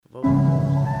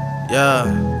Yeah,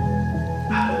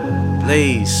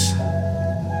 please.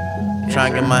 Try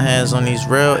and get my hands on these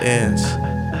real ends.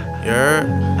 You heard?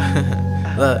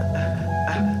 Look,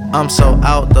 I'm so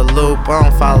out the loop, I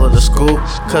don't follow the scoop.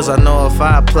 Cause I know if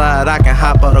I apply it, I can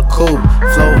hop out a coupe.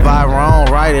 Flow viral, I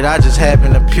don't write it, I just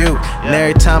happen to puke. And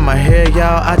every time I hear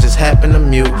y'all, I just happen to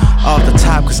mute. Off the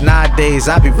top, cause nowadays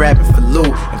I be rapping for loot.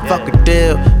 And fuck a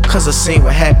deal, cause I seen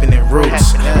what happened in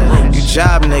Roots. You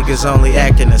job niggas only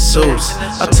acting in suits.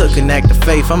 I took an act of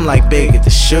faith, I'm like big at the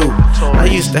shoot. I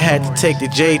used to have to take the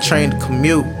J train to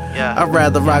commute. I'd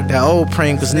rather rock that old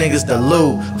Preem cause niggas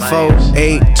dilute. 4,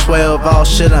 8, 12, all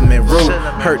shit I'm in route.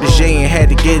 Heard the J and had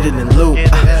to get it in loop.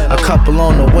 A couple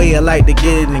on the way, I like to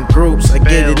get it in groups. I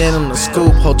get it in on the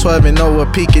scoop. Whole 12 and over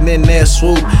peeking in there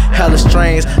swoop. Hella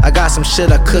strange, I got some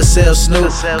shit I could sell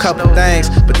Snoop. Couple things,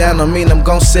 but that don't mean I'm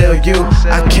gon' sell you.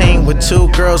 I came with 2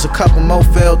 girls, a couple more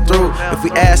fell through. If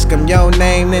we ask them your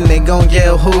name, then they gon'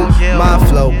 yell who. My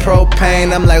flow,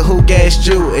 propane, I'm like who gassed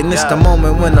you? And it's the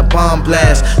moment when the bomb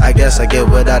blasts. I guess I get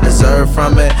what I deserve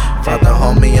from it. Fuck the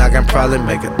homie, I can probably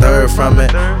make a third from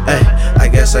it. Hey, I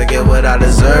guess I get what I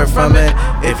deserve from it.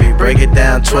 If you break it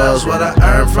down, 12's what I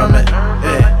earn from it.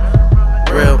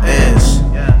 Yeah, real ends.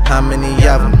 How many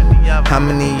of them? How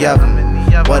many of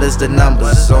them? What is the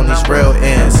numbers on these real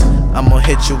ends? I'ma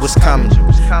hit you what's coming.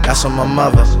 That's on my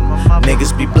mother.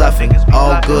 Niggas be bluffing,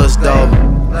 all goods though.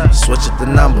 Switch up the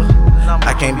number.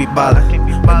 I can't be bothered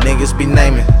when niggas be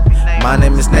naming. My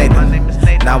name is Nathan.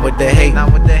 Not what they hate,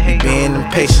 you being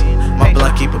impatient. My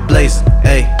blunt keep it blazing.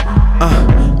 Hey,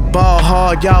 ball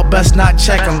hard, y'all best not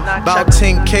check 'em. About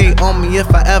 10K on me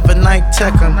if I ever night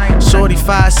tech 'em. Shorty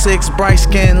 5'6", bright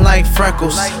skin like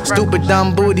freckles. Stupid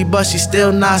dumb booty, but she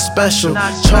still not special.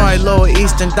 Charlie Lower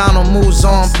Eastern, Donald moves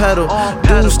on pedal.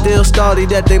 Dudes still starty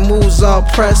that they moves all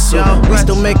pretzel. We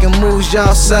still making moves,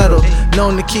 y'all settle.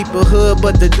 Known to keep a hood,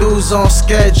 but the dudes on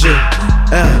schedule.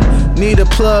 Need a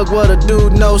plug, what a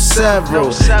dude knows several.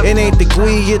 It ain't the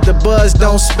gui, get the buzz,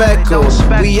 don't speckle.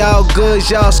 We all good,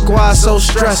 y'all squad so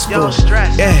stressful.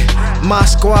 Yeah, my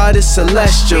squad is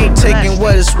celestial. Taking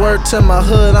what it's worth to my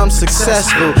hood, I'm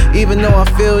successful. Even though I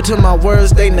feel to my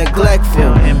words, they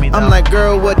neglectful. I'm like,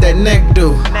 girl, what that neck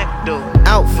do?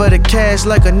 Out for the cash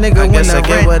like a nigga when I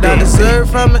get what I deserve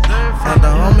from it. Found the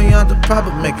homie on the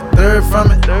proper, make a third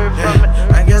from it.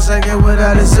 Yeah, I guess I get what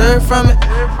I deserve from it.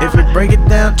 If we break it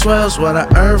down, 12's what I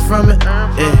earn from it.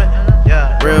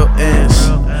 Yeah, real ends.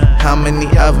 How many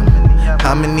of them?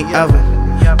 How many of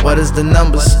them? What is the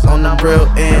numbers on the real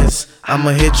ends? I'ma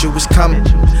hit you, it's coming.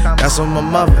 That's on my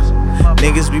mother.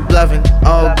 Niggas be bluffing,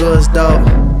 all goods though.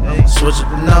 Switch up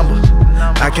the number.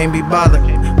 I can't be bothered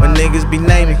when niggas be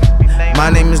naming. My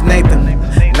name is Nathan.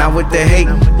 Not what they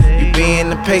hating, you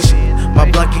being impatient. My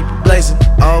blunt keep it blazing,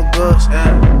 all goods.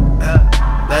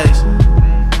 Blazing.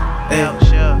 Hey.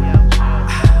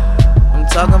 I'm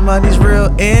talking about these real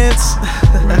ends.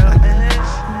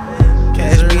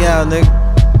 Cash me out, nigga.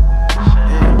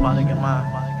 I'm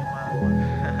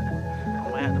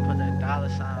gonna have to put that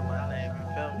 $sign.